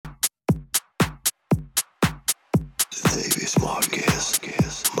Davis Marquez,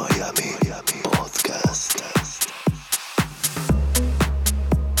 Miami Podcast.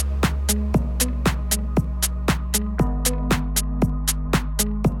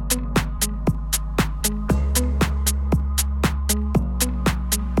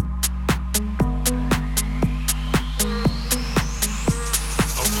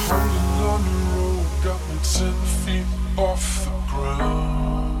 Off the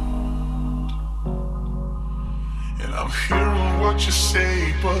ground, and I'm hearing what you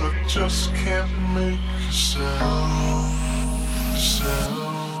say, but I just can't make a sound.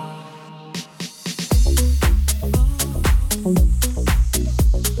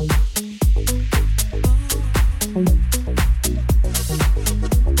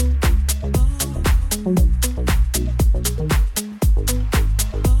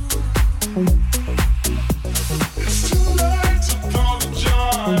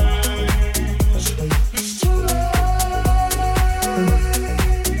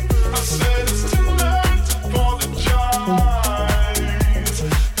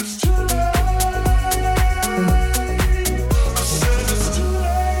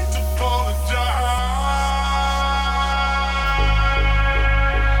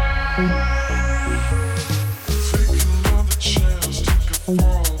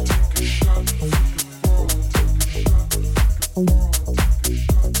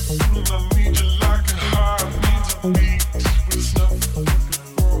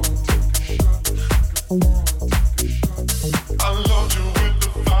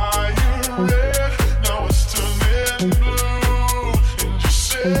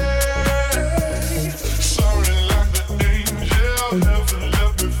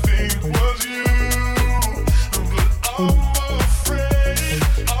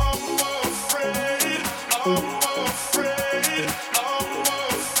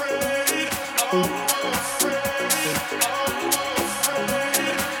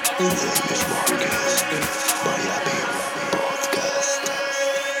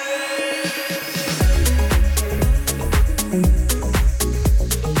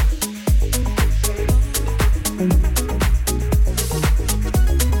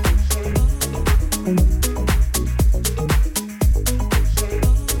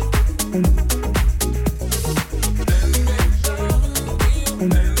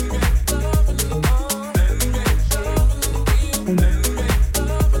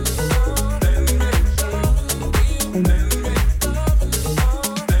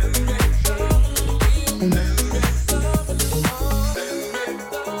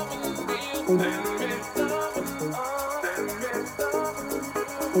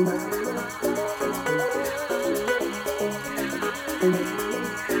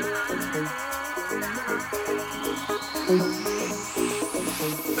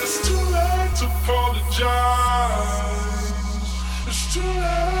 It's too late to apologize. It's too late.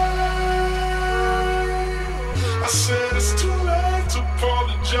 I said it's too late to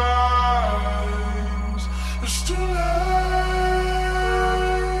apologize. It's too late.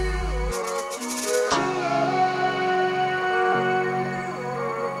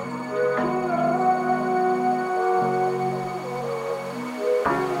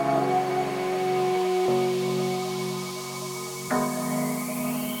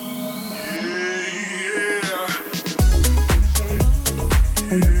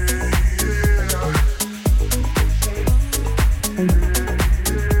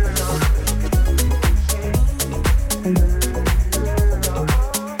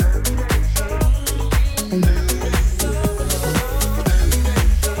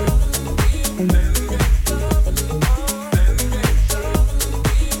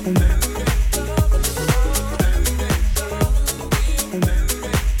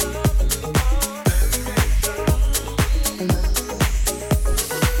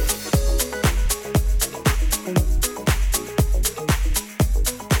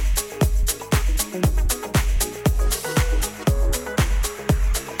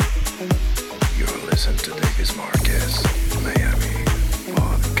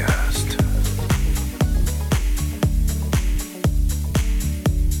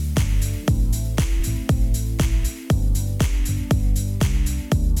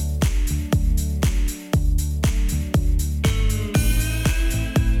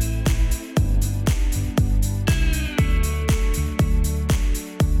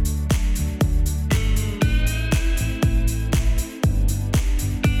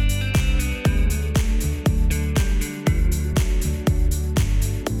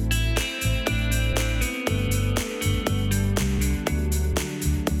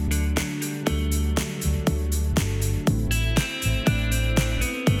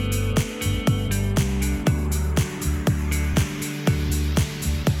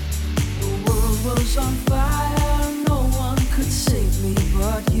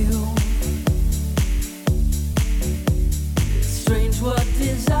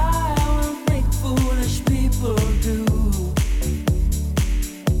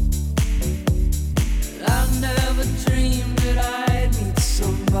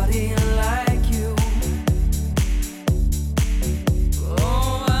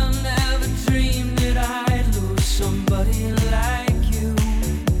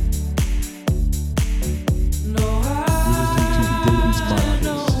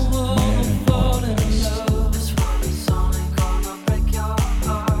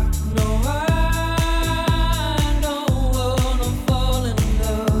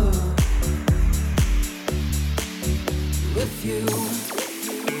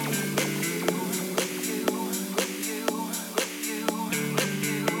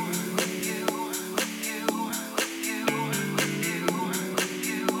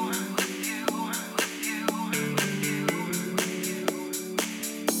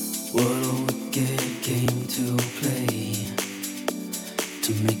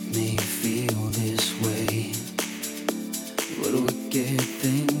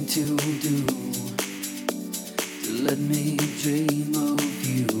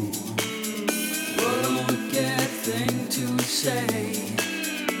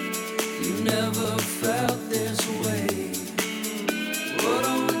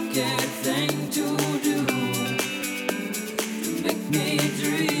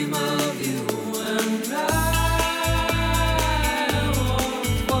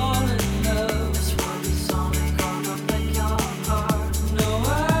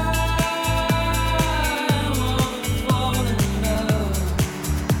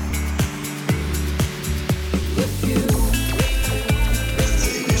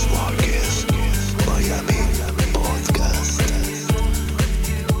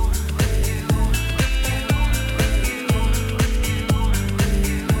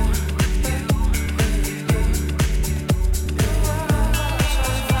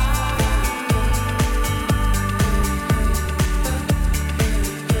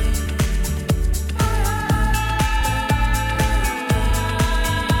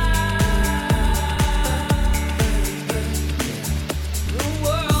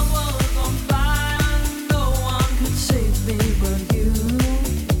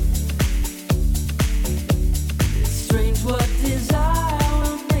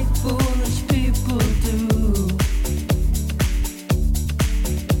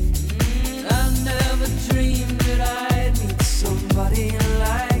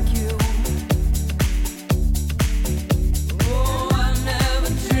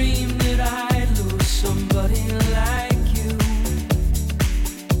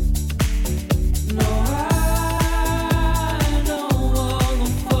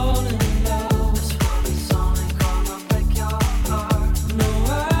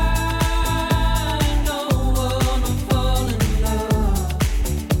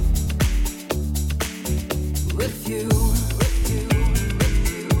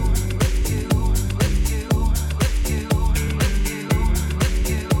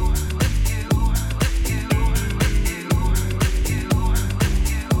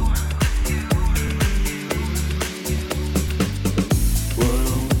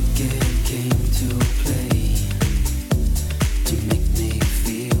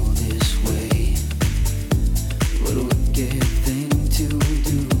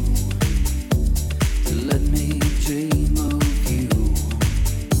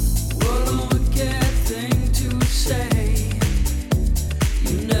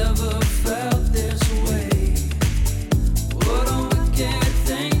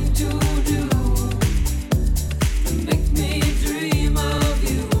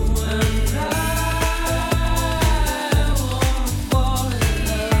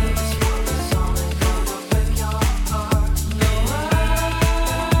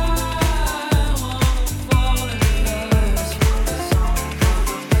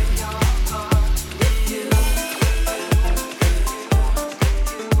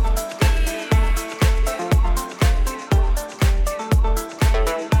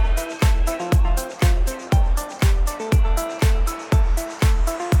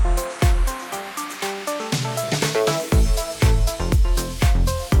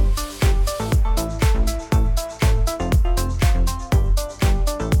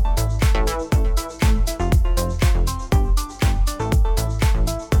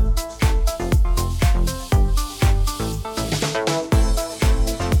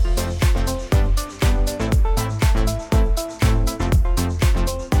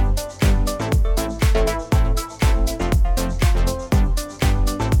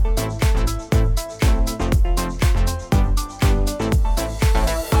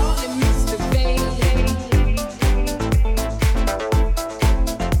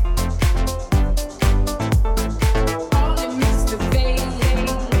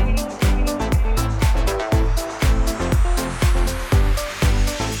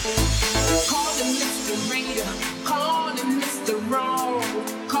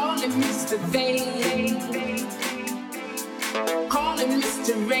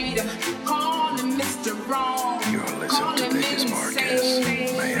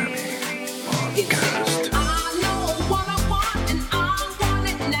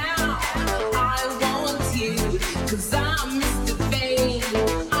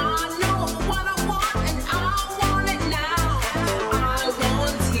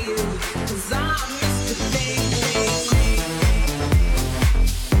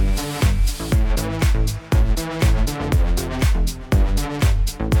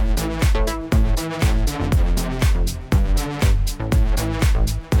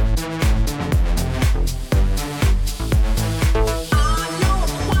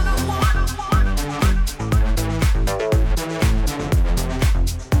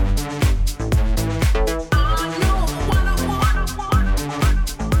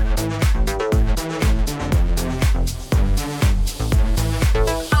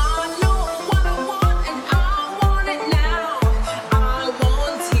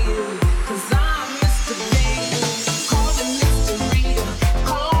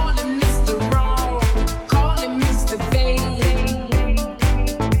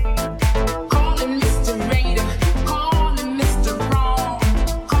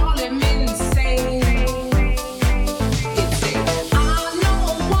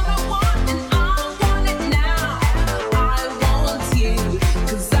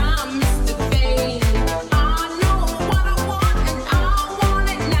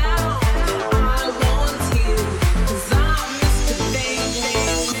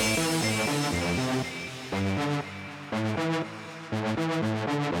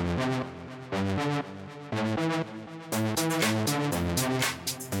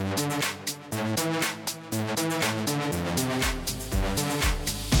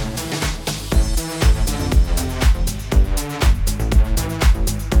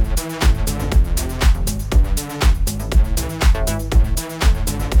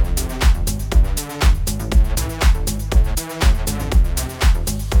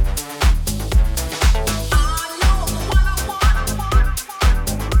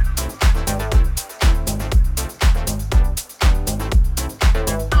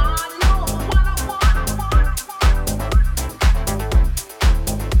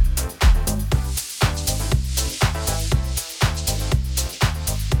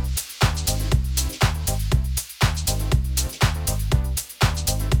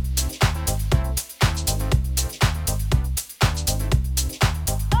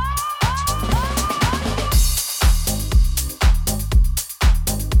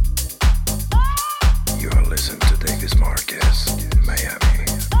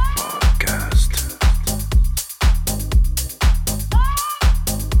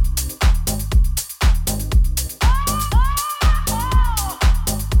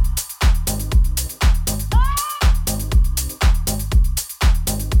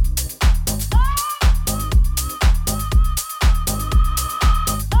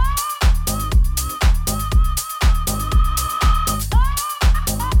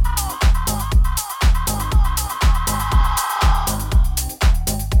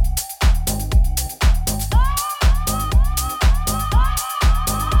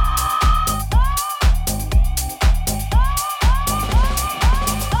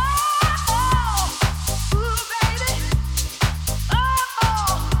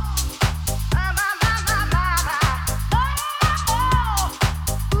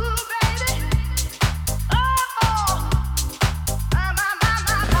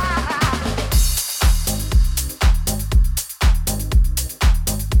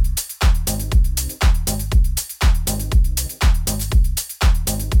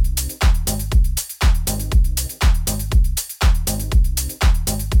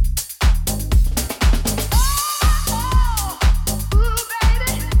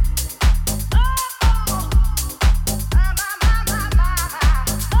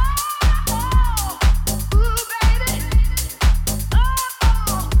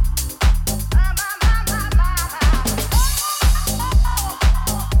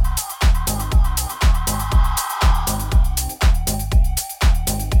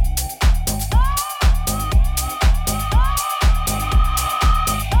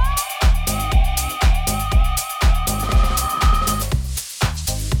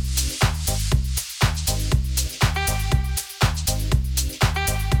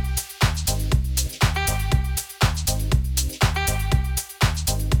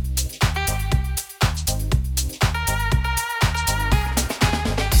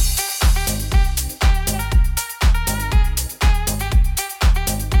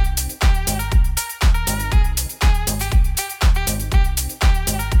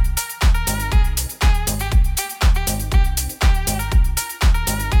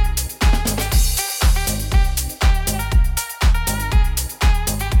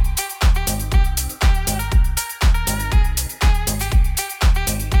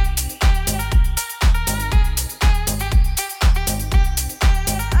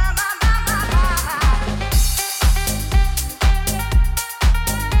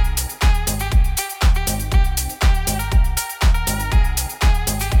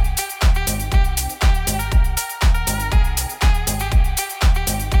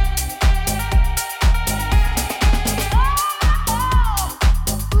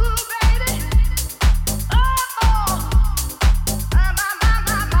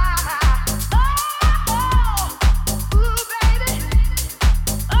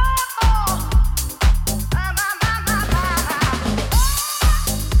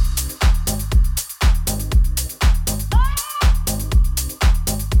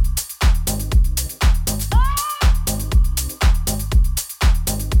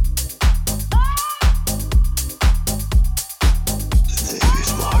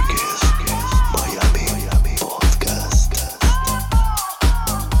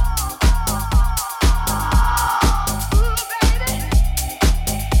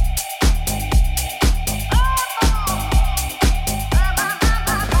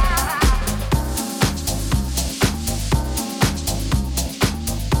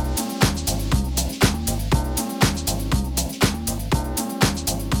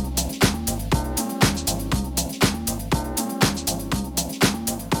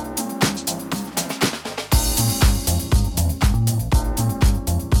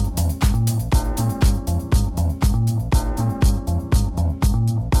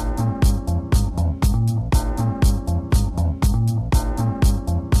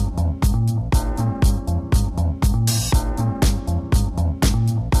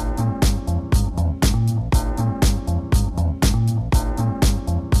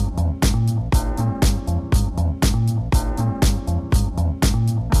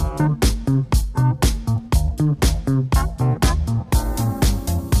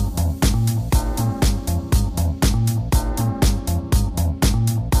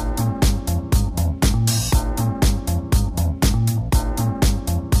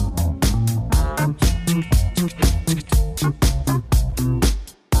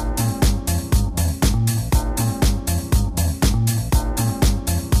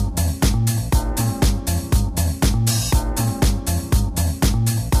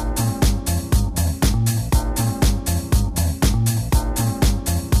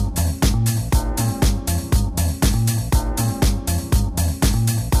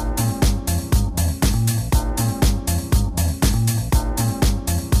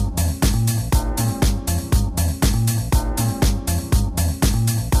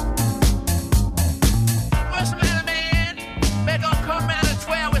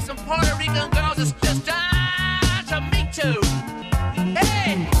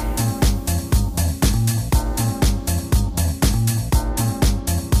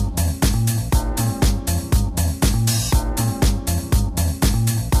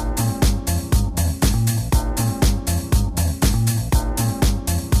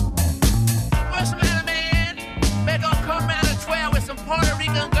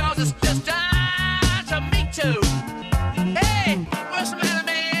 it's just time to meet too. Hey, what's the matter,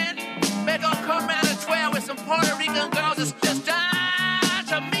 man? Better go come round at 12 with some Puerto Rican girls. It's just time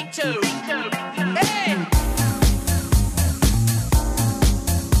to meet too. Hey.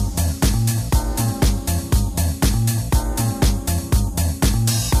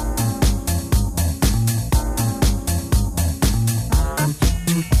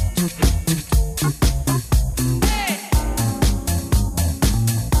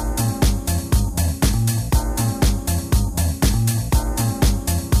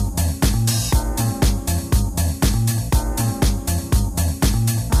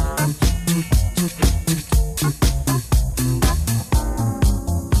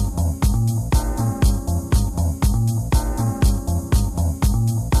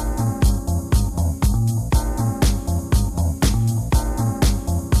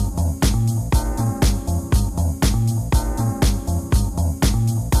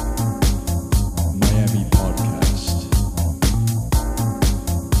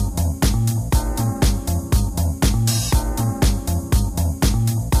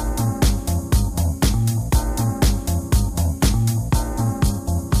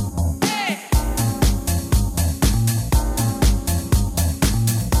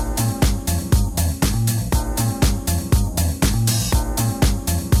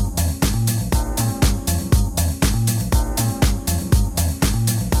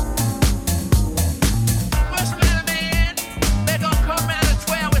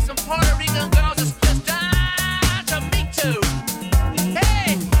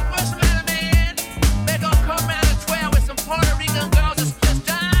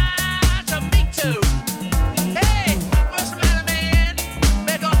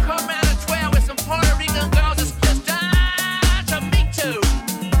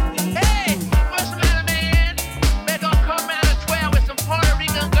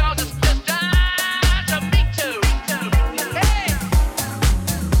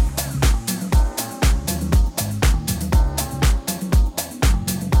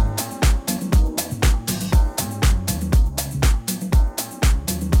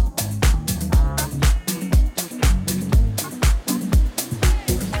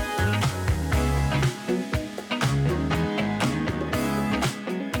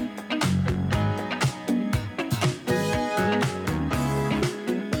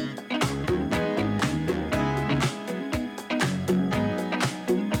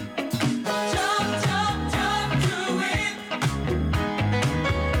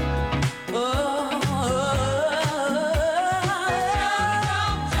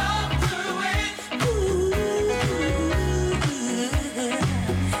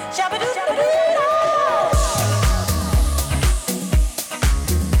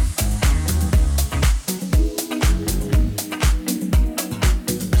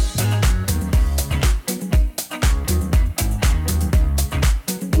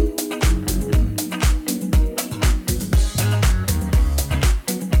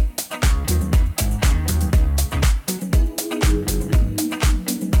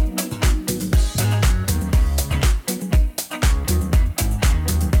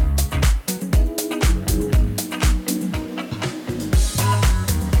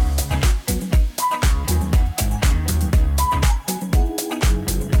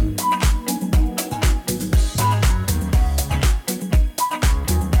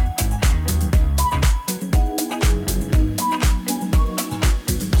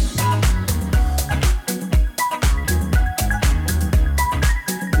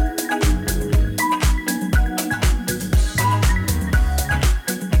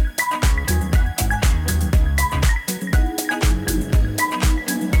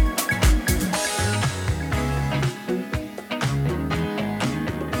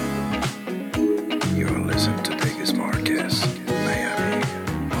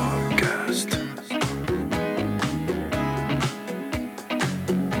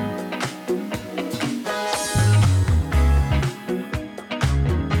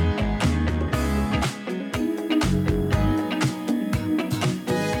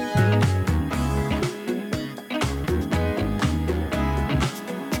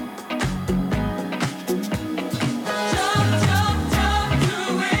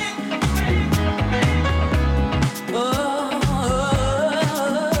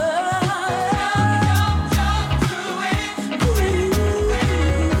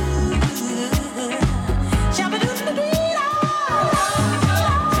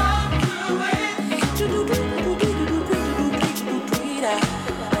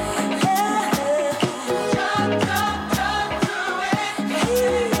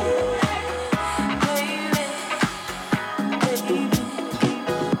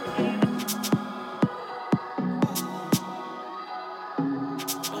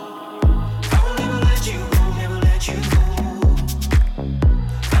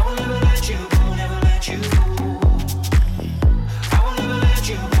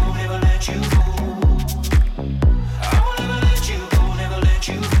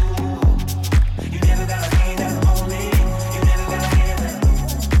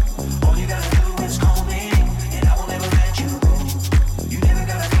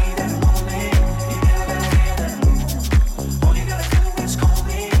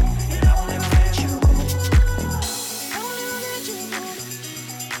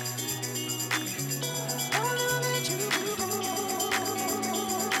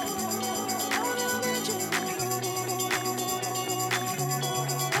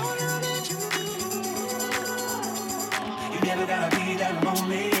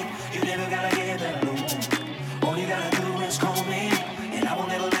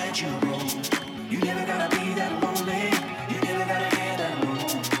 let you go. You never gotta be that lonely. You never gotta get that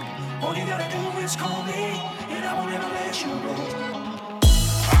low. All you gotta do is call me, and I will never let you go.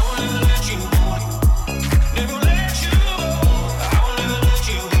 I will never let you go. Never let you go. I will never let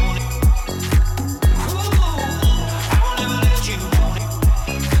you go. Ooh, I will never let you go.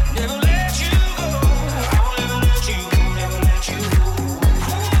 Never let you go. I will never let you go. Never let you go.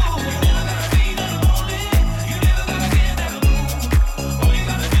 Ooh, you never gotta be that lonely. You never gotta get that low. All you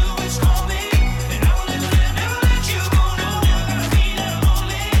gotta do is call me, and I will never let you go. No, never gotta be that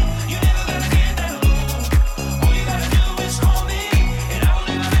lonely. You never gotta get that low. All you gotta do is call me, and I will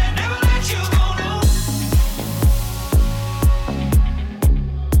never let you go. No.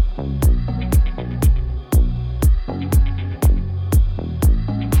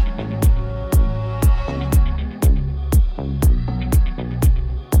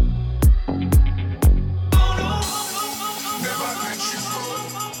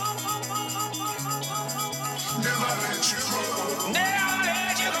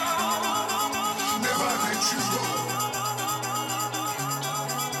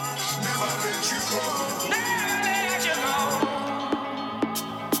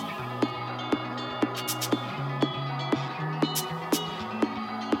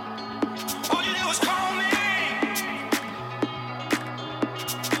 All you do is call me.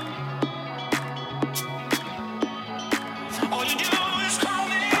 All you do is call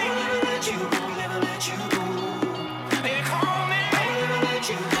me. I will never let you go, never let you go. Baby, call me. I will never let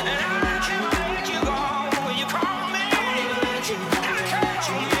you go, never let you go. Let you go. When you call me, I will never let you go, never let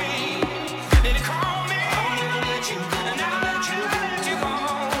you go. Baby, call me. I will never let you go, never let you go. Let you go.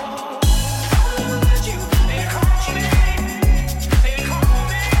 I will never let you go. Baby, call me. Baby, call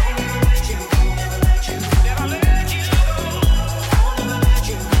me. I will never let you go, never let you go. Never let you go. I will never let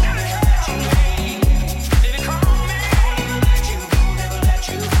you go, never let you go. Baby, call me. I will never let you go, never let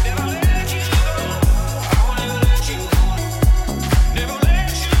you go. Never let you go. I will never let you go. Never let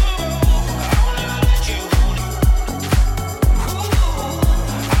you go. I will never let you go. Ooh,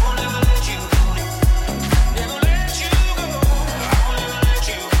 I will never let you go. Never let you go. I will never let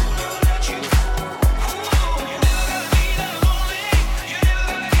you go. Never let you go. Ooh, you never gotta be that lonely. You never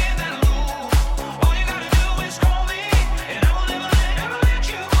gotta get that low. All you gotta do is call me, and I will never let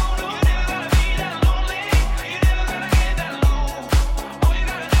you go. No, you never gotta be that lonely. You never gotta get that low. All you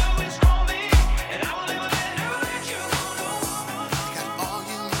gotta do is call me, and I will never let you go. Got all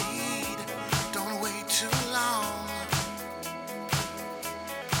you need, don't wait too long.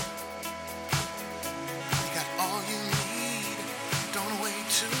 You got all you need, don't wait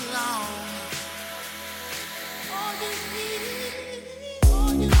too long. All you need,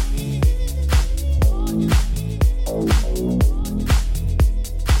 all you need, all you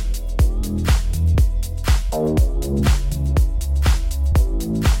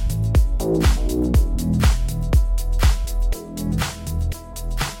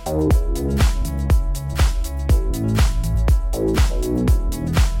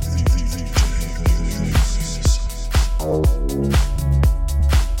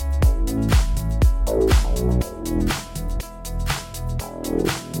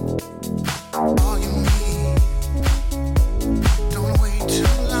all you need, don't wait too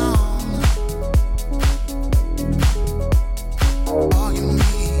long. All you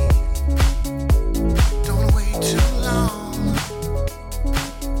need, don't wait too long.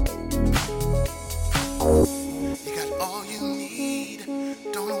 You got all you need,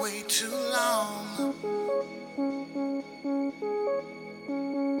 don't wait too long.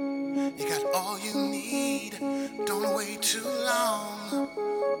 You got all you need, don't wait too long.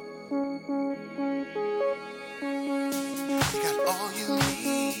 You got all you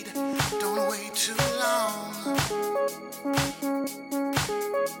need, don't wait too long.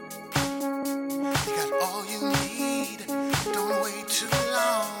 You got all you need, don't wait too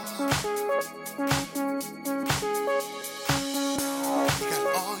long. You got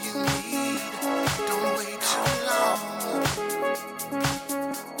all you need, don't wait too long.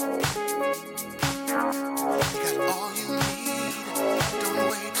 You got all you need, don't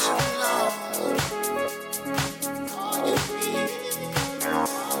wait too long. All you need,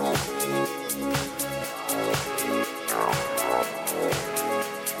 all you need.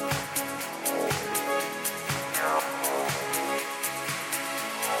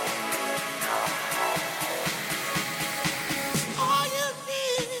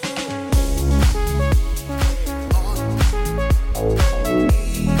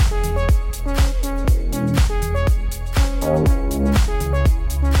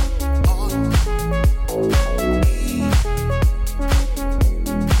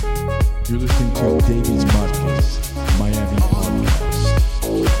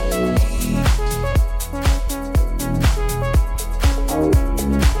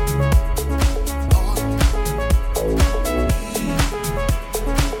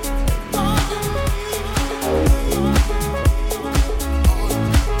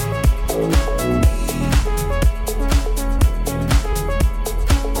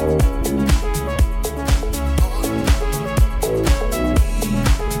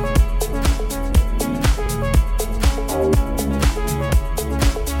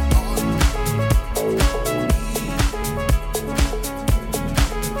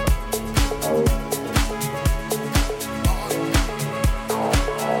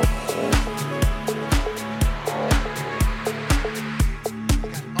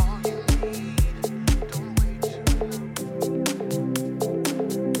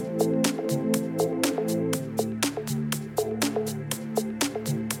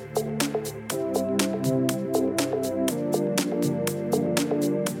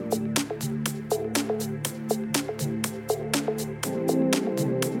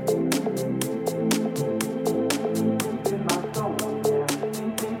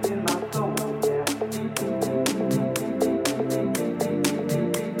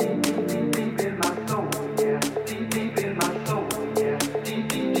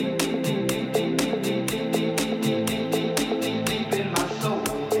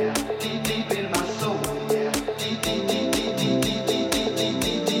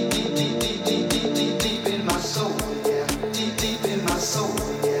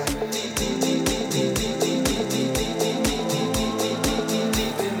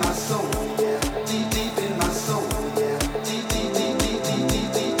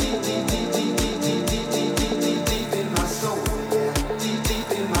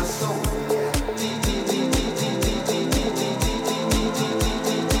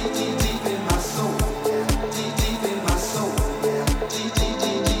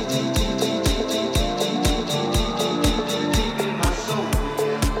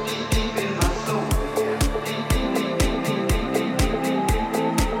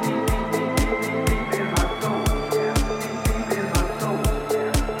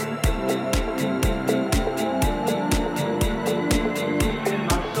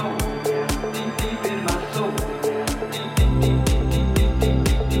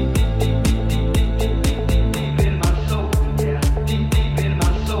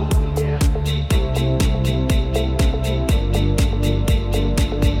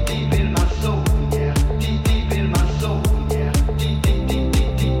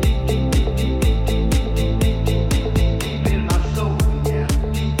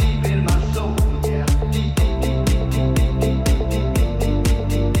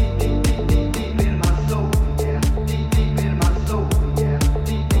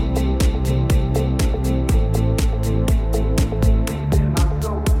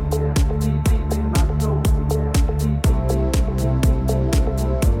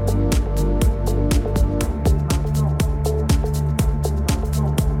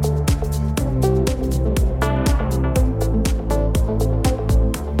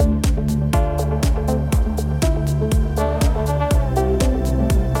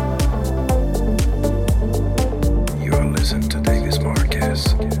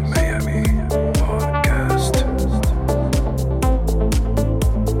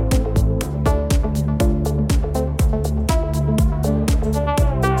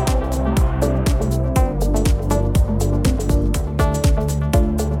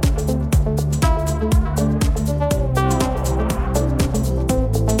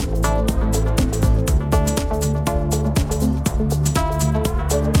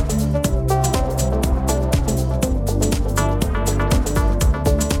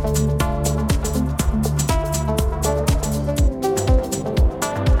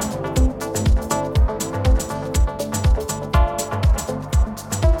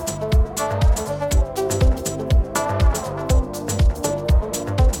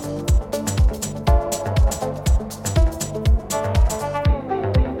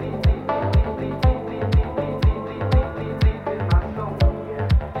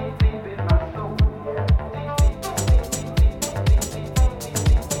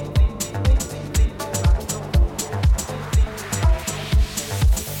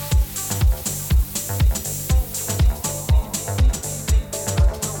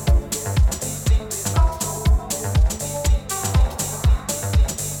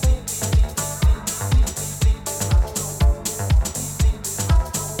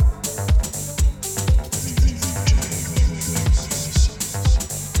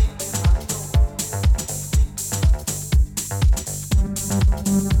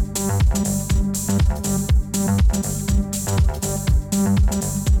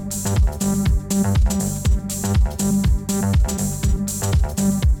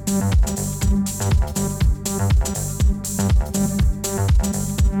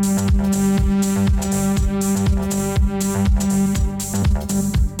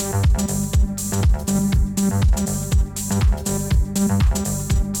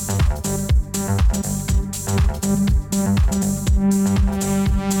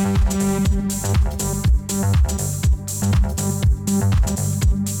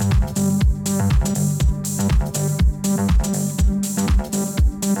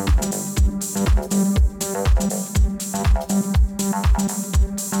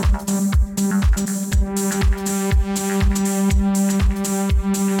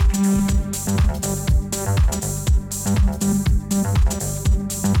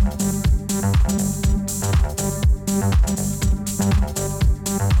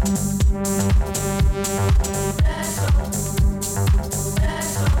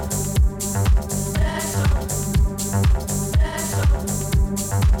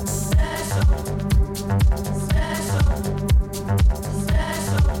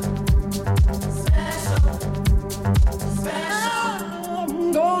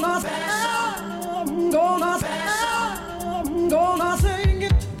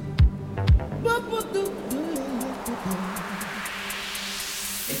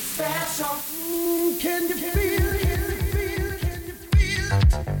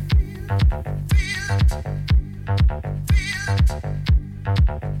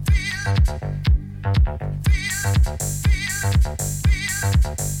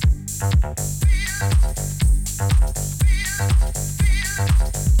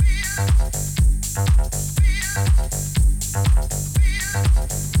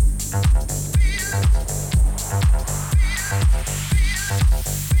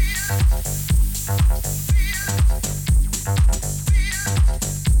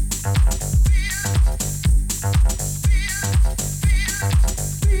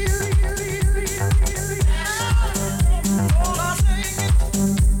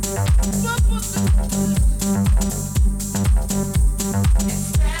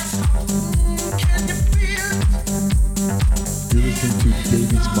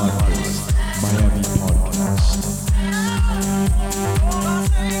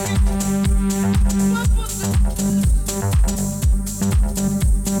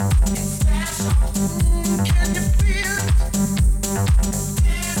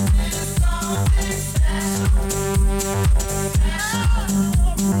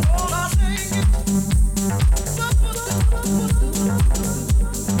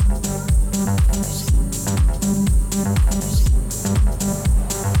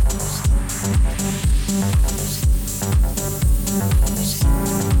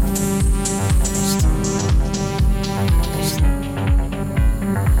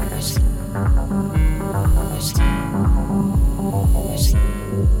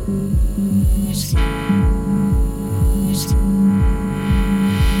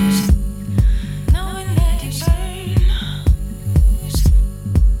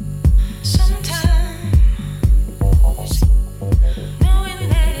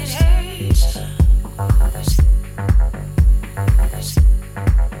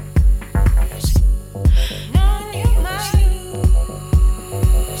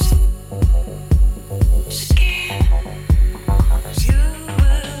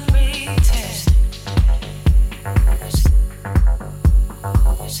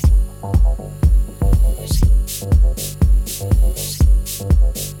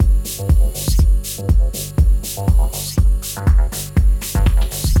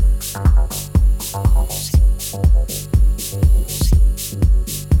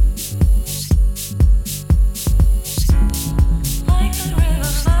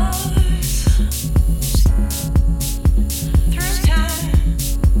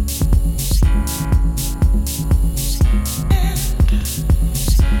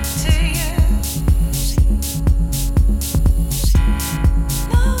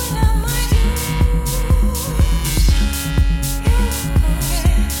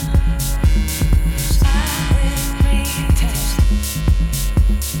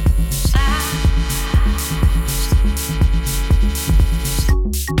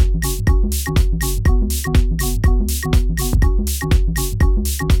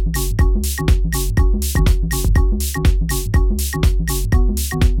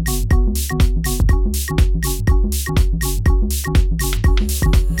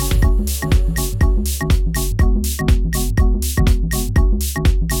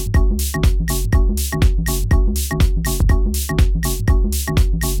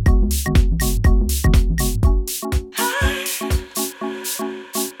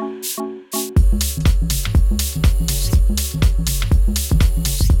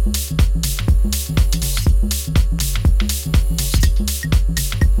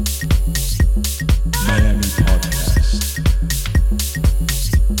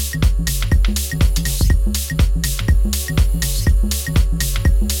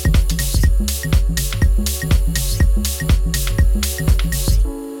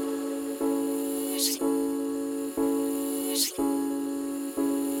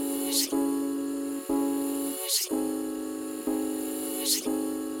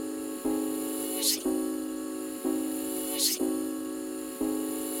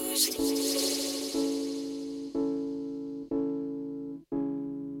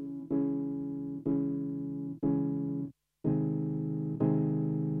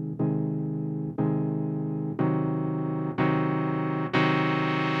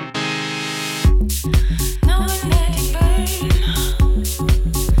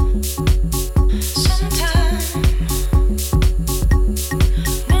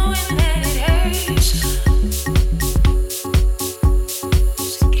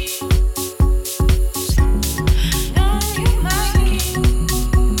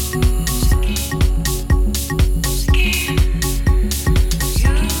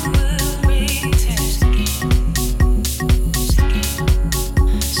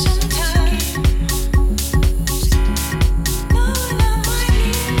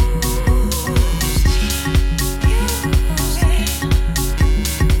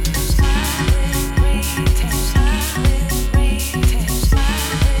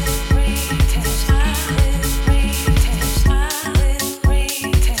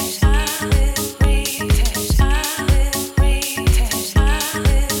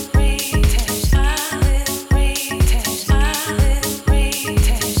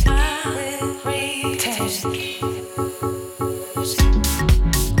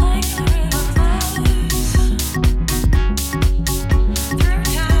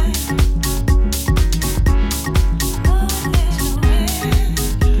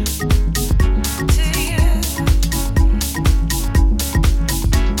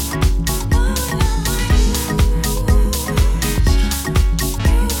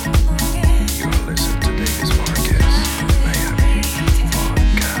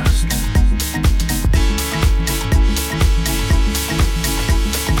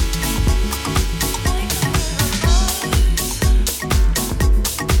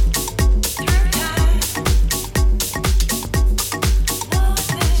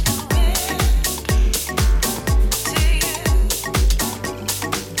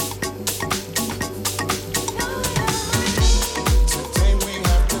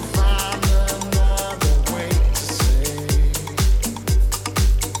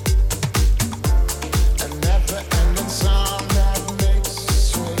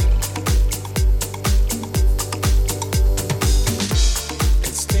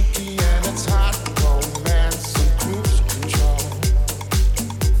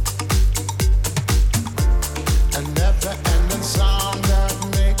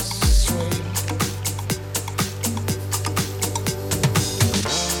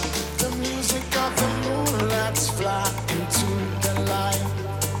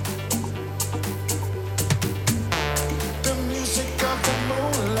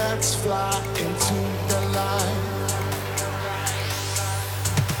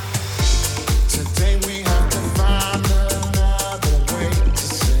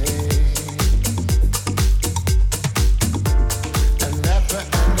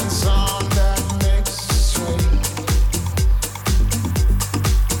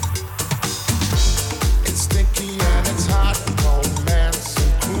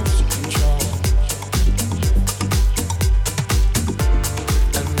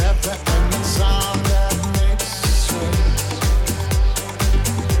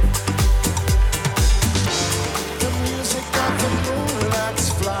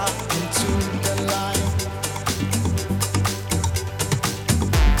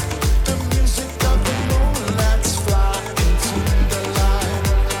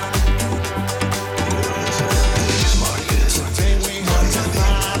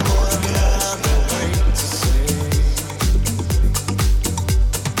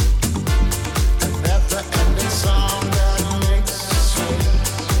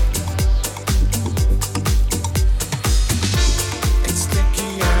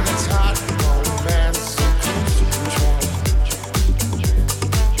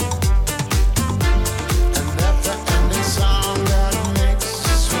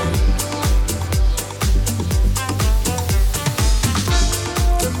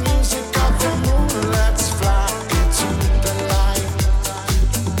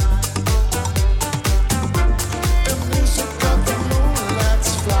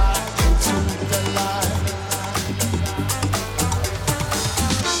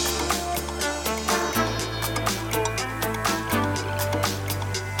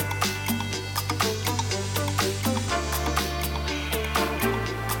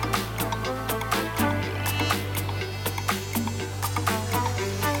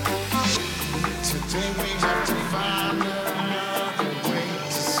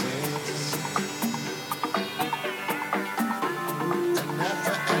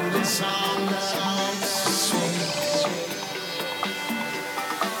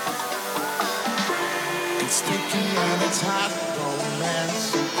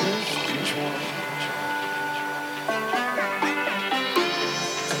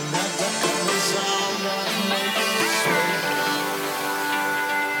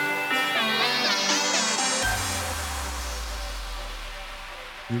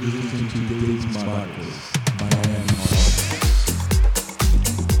 listening to David Marcus, Miami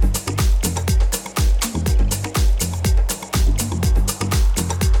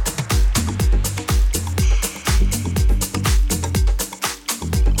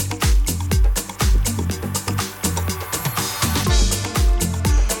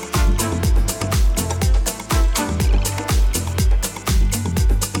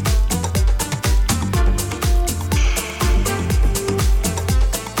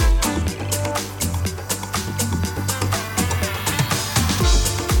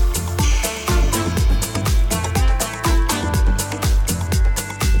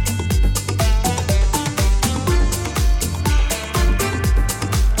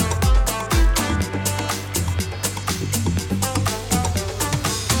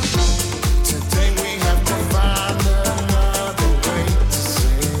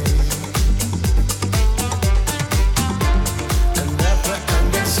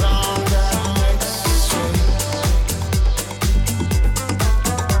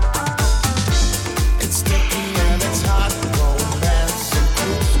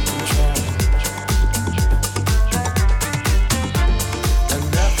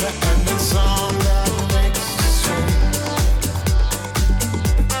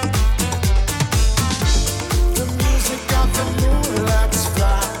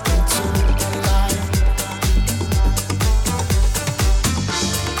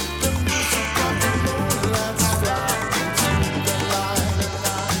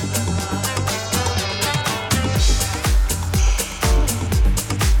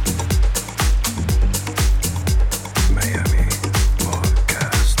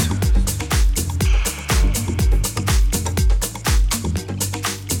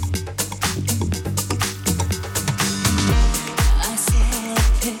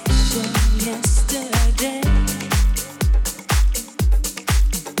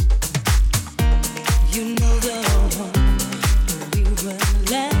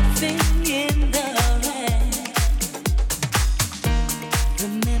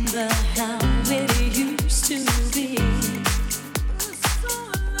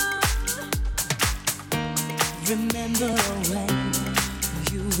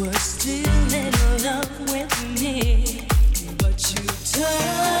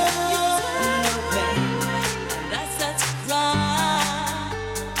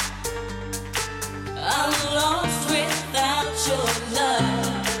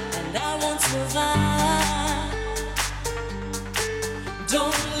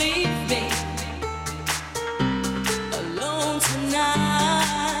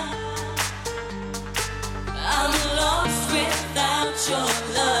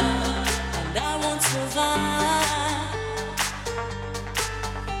Hot.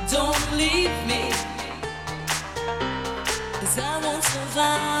 Don't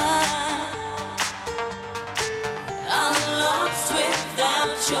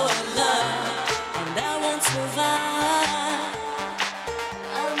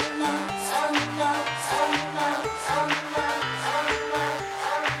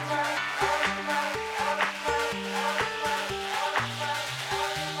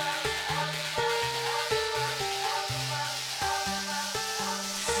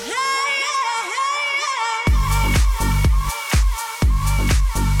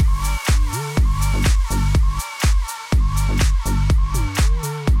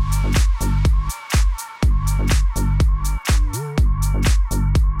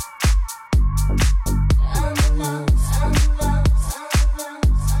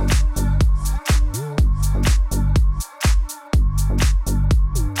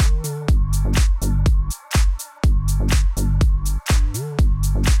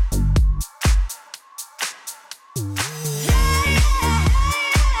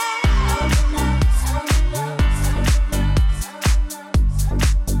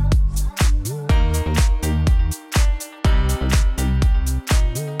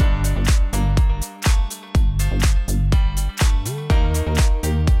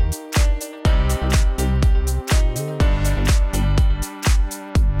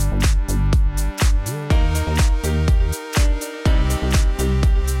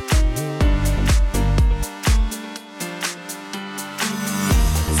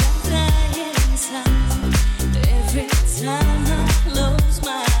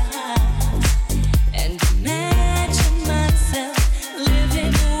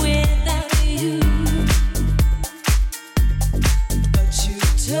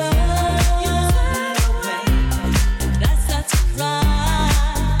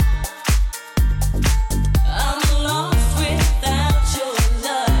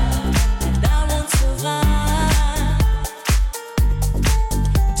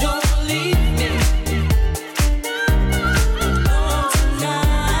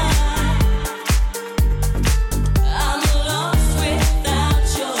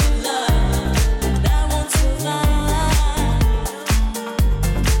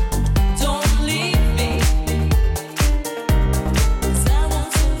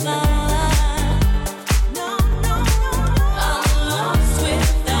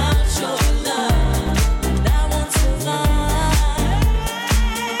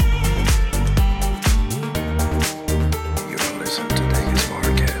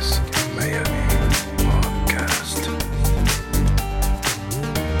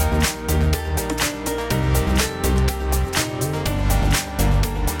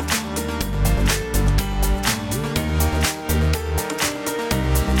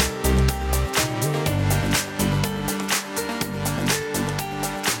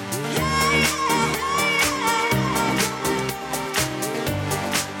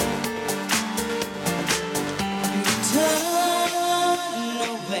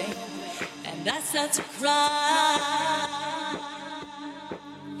start to cry.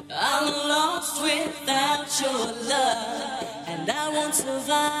 I'm lost without your love, and I won't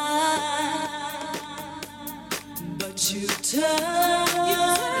survive. But you turn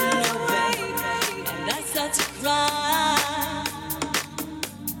away, and I start to cry.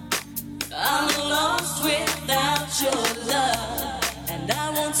 I'm lost without your love, and I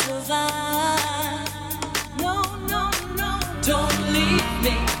won't survive. No, no, no. Don't leave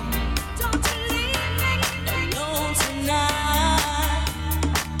me. Don't leave me alone tonight.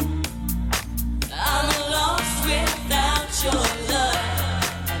 I'm lost without your love,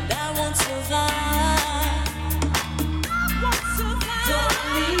 and I won't survive. Don't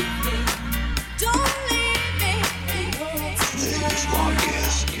leave me. Don't leave me alone tonight. This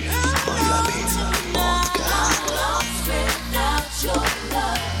Marcus, Miami podcast. I'm lost without your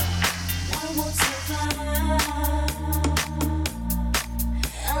love. I won't survive.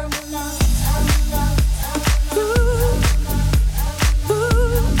 I'm alone. I'm alone. I'm alone. Ooh,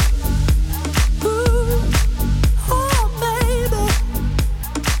 ooh, oh baby.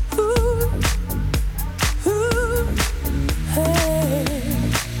 Ooh, ooh, hey.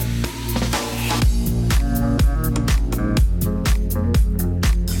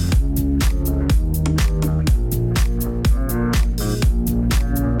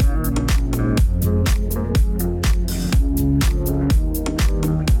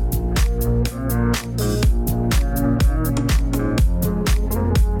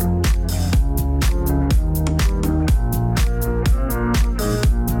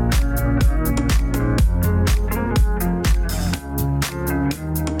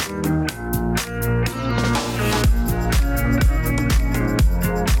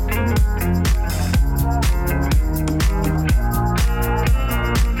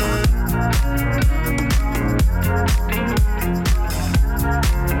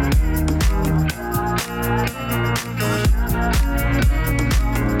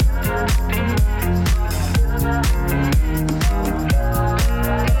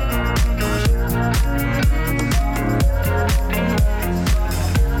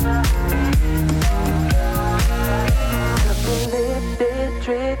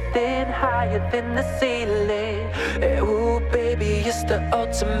 Drifting higher than the ceiling. Ooh, baby, it's the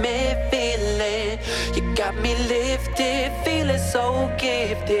ultimate feeling. You got me lifted, feeling so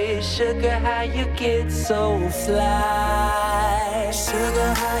gifted. Sugar, how you get so fly?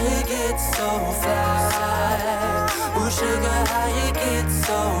 Sugar, how you get so fly? Ooh, sugar, how you get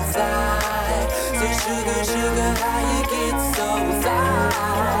so fly? Say, sugar, sugar, how you get so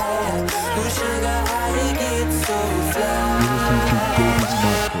fly? Ooh, sugar, how you get so fly? Dennis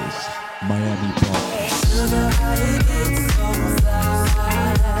Marcus, Miami podcast. Sugar, how you get so fly?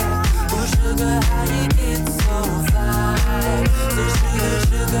 Oh, sugar, how you get so fly? Say, sugar,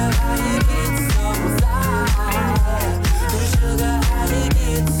 sugar, how you get so fly? Oh, sugar, how you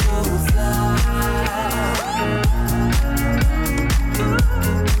get so fly?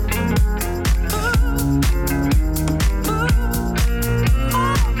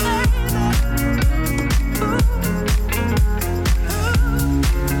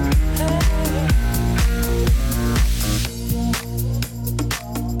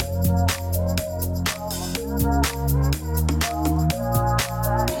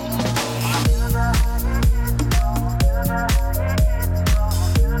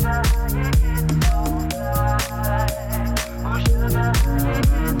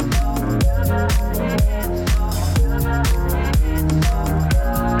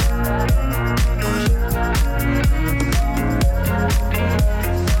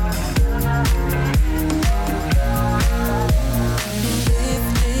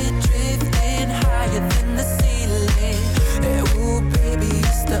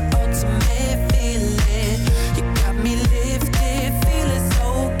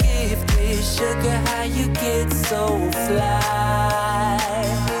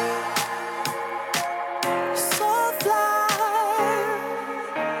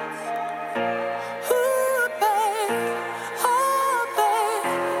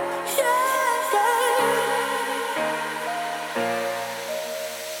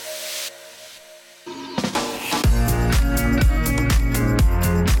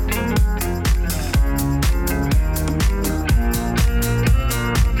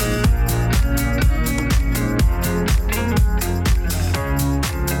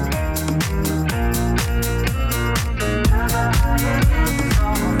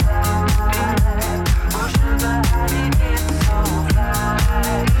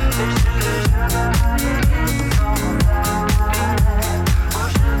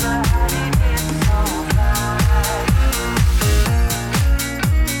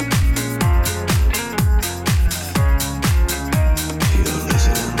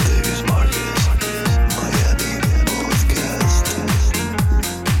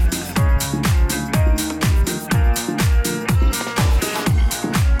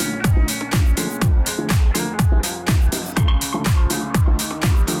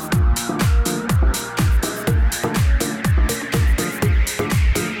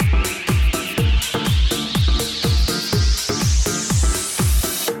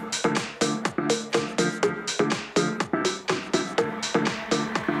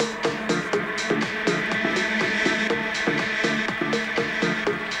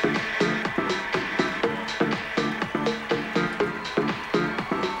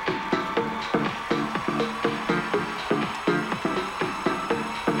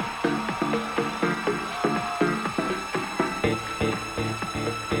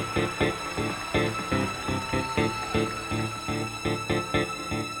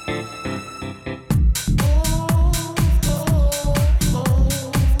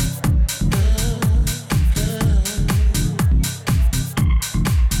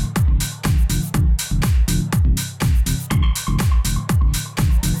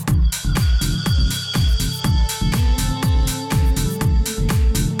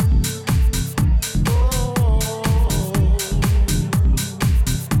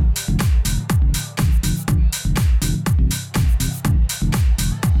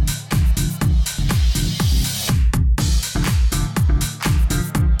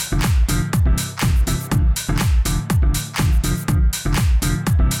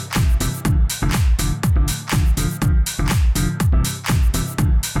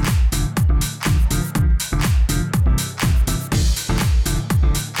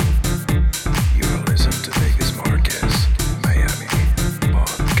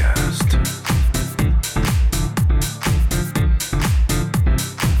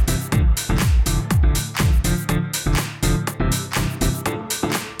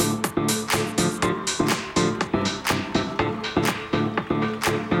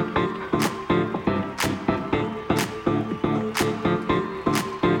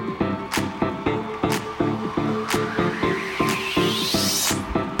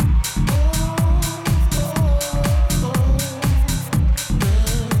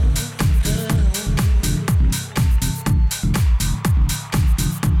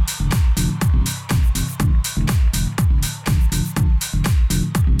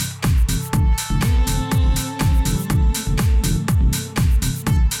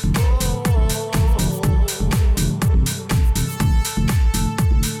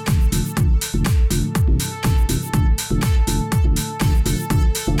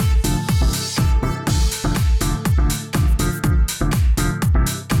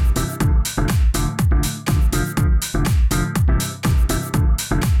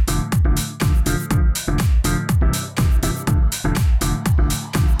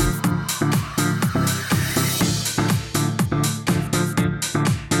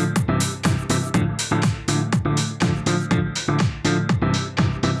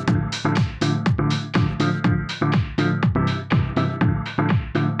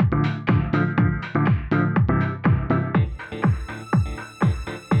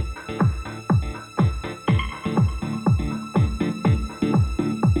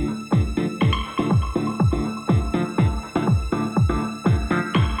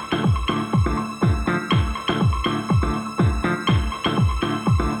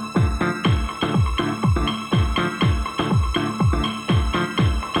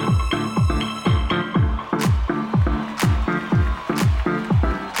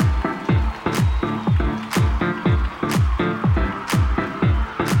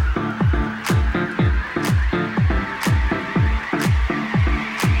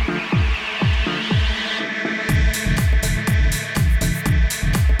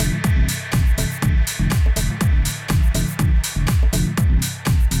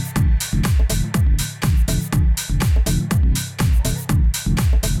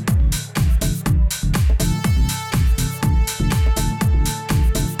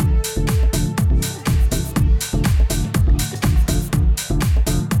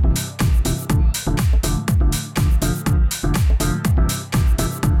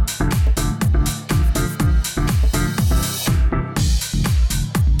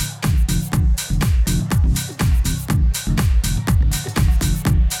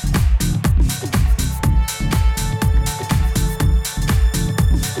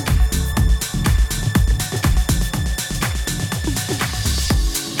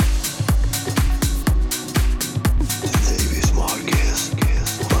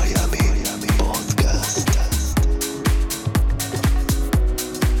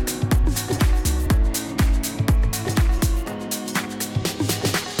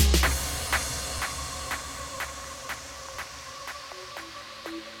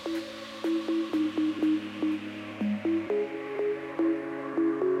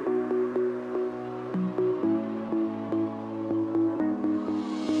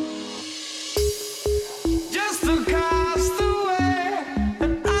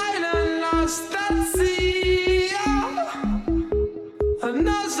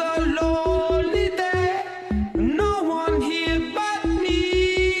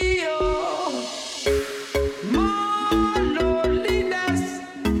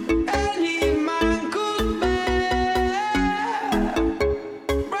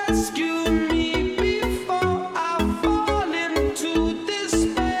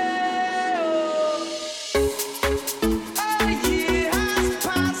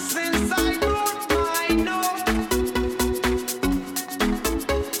 Past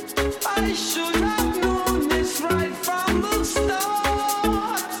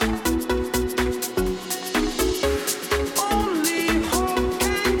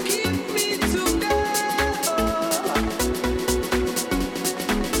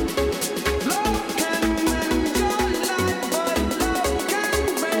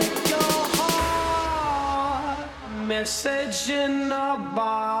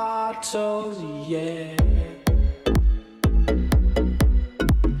bottle, yeah.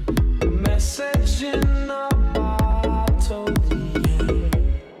 Message in a bottle, yeah.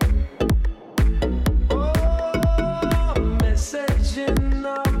 Oh, message in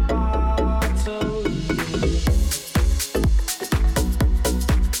a bottle, yeah.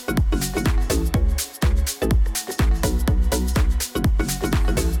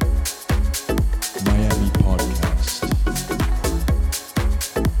 Miami Podcast.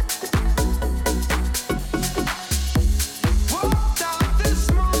 Walked out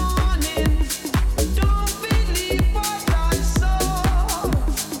this morning, don't believe what I saw.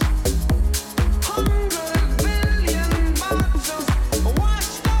 100 billion bottles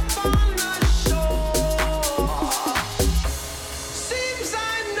washed up on the shore. Seems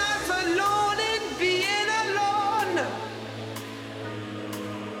I'm not alone in being alone.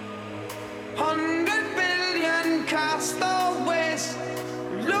 100 billion castaways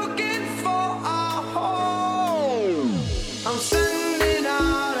looking for a home. I'm sending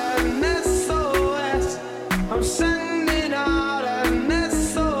out an SOS. I'm sending out an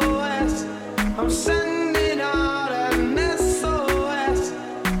SOS. I'm sending out an SOS.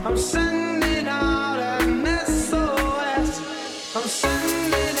 I'm sending out an SOS. I'm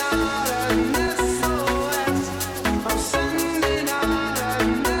sending out an SOS. I'm sending out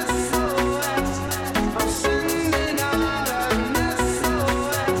an SOS. I'm sending out an SOS. I'm sending out an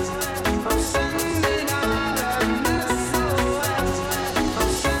SOS. I'm sending out an SOS.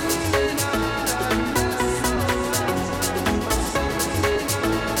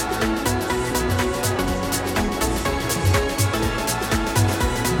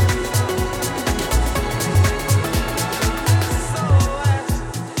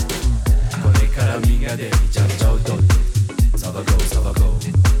 これからみんなで見ちゃっちゃうとサバゴーサバゴ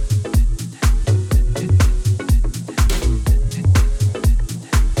ー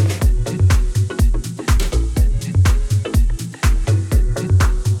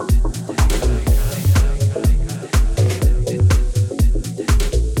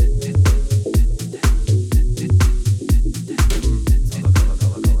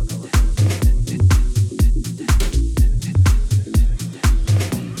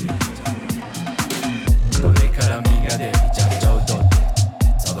これからみんなで見ちゃっちゃうと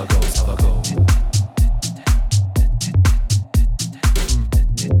サバゴーサバゴー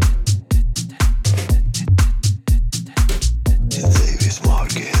Davis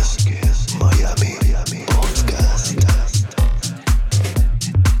Marquez, Miami Podcast.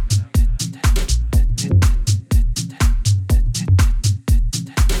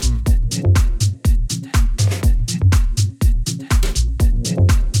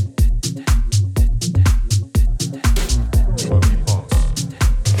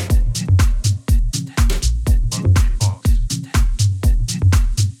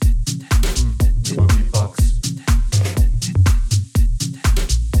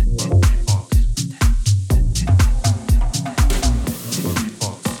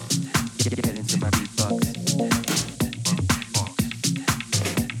 Get into my beatbox. Get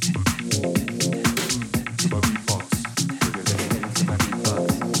into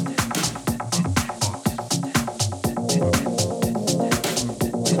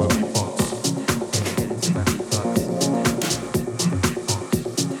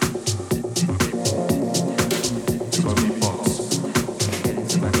my beatbox. Get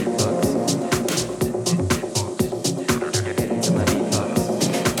into my beatbox. Get into my beatbox. Get into my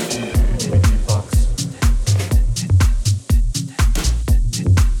beatbox.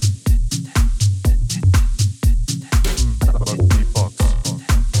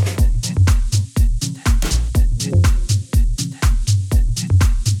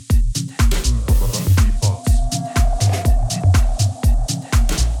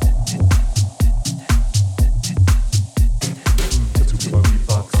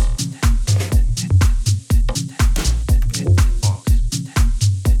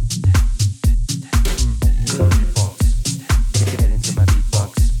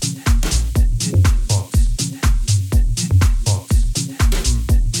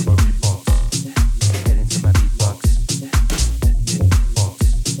 Get into my beatbox. Get into my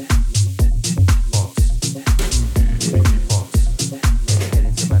beatbox. Get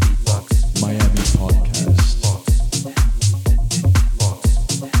into my beatbox. Miami Podcast.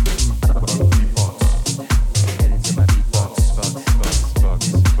 Get into my beatbox.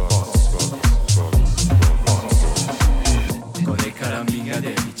 これからみんなで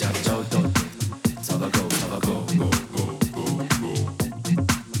見ちゃっちゃうとサバゴーサバゴー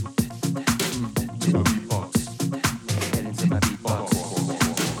Get into my beatbox.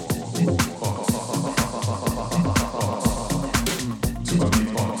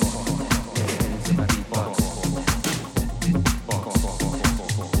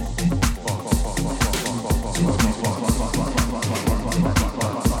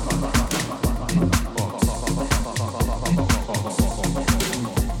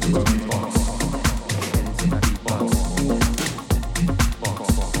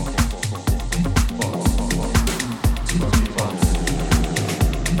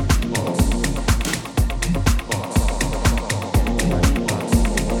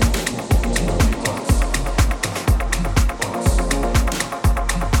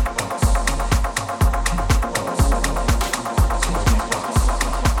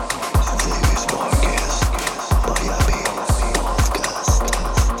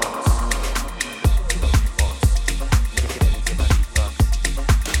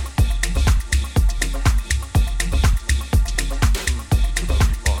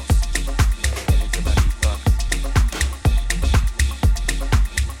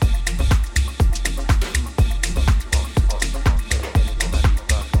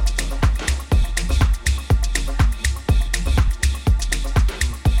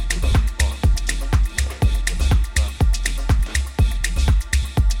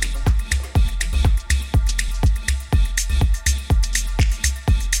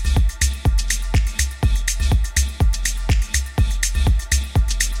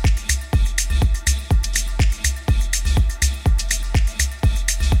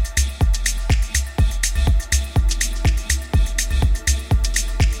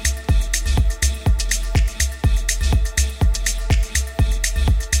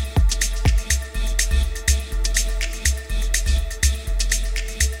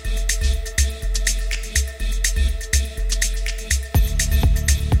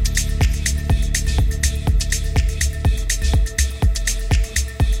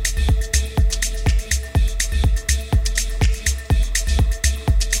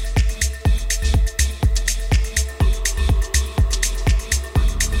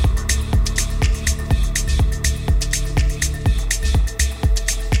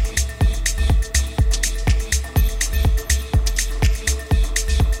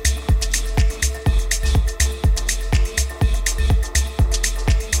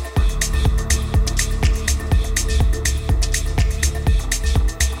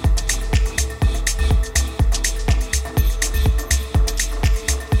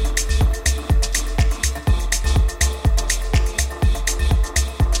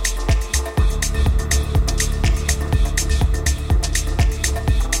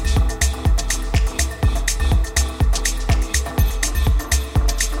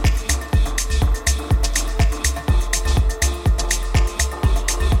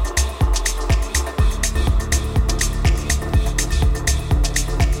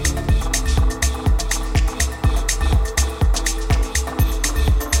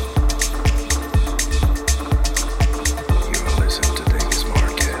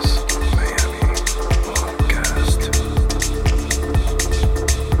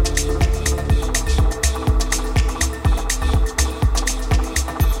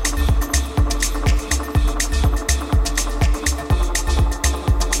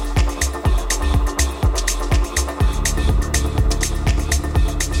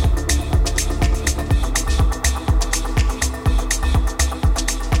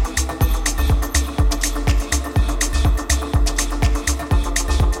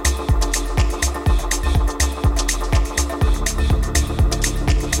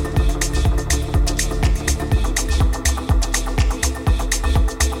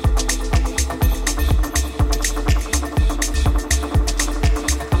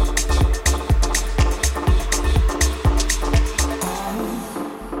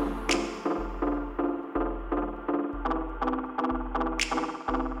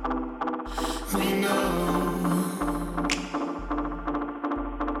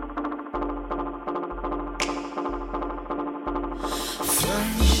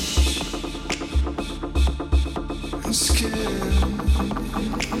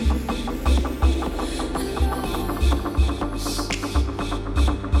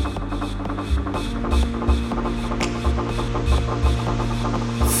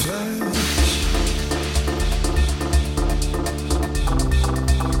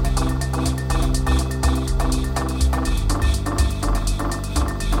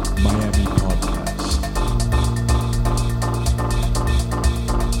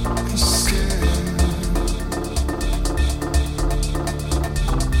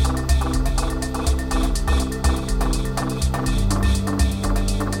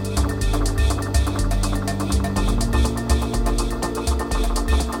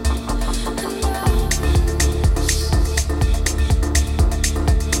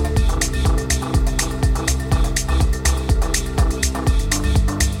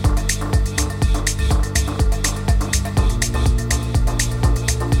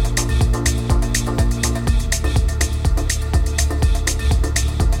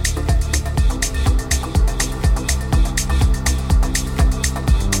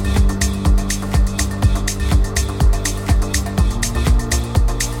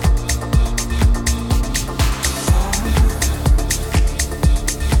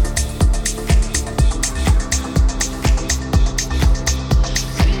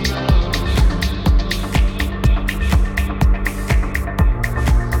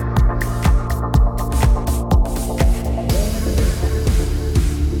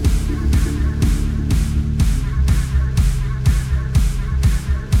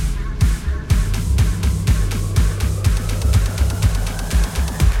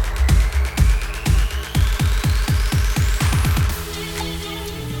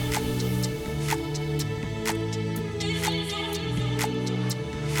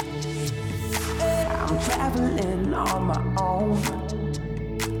 on my own,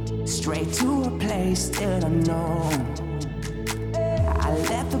 straight to a place that I know. I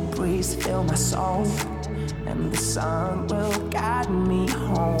let the breeze fill my soul, and the sun will guide me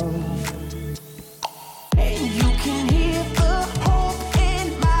home. And you can hear the hope in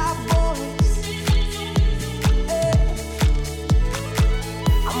my voice.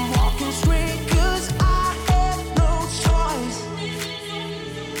 I'm walking straight 'cause I have no choice.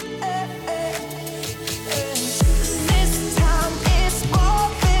 This time it's more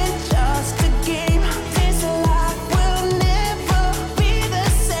than just a game. This life will never be the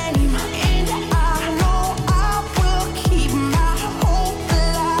same, and I know I will keep my hope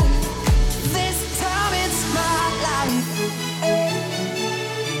alive. This time it's my life.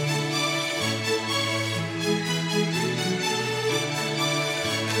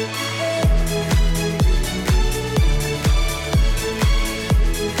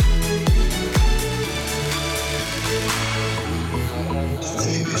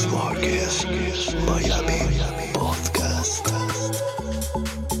 Davis Marquez, Miami Podcast.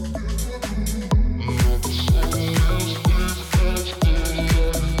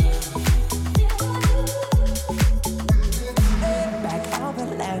 Back on the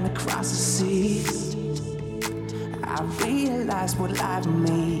land across the seas, I realized what life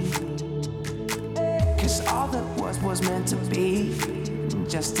means. 'Cause all that was meant to be,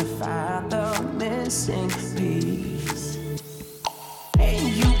 just to find the missing piece.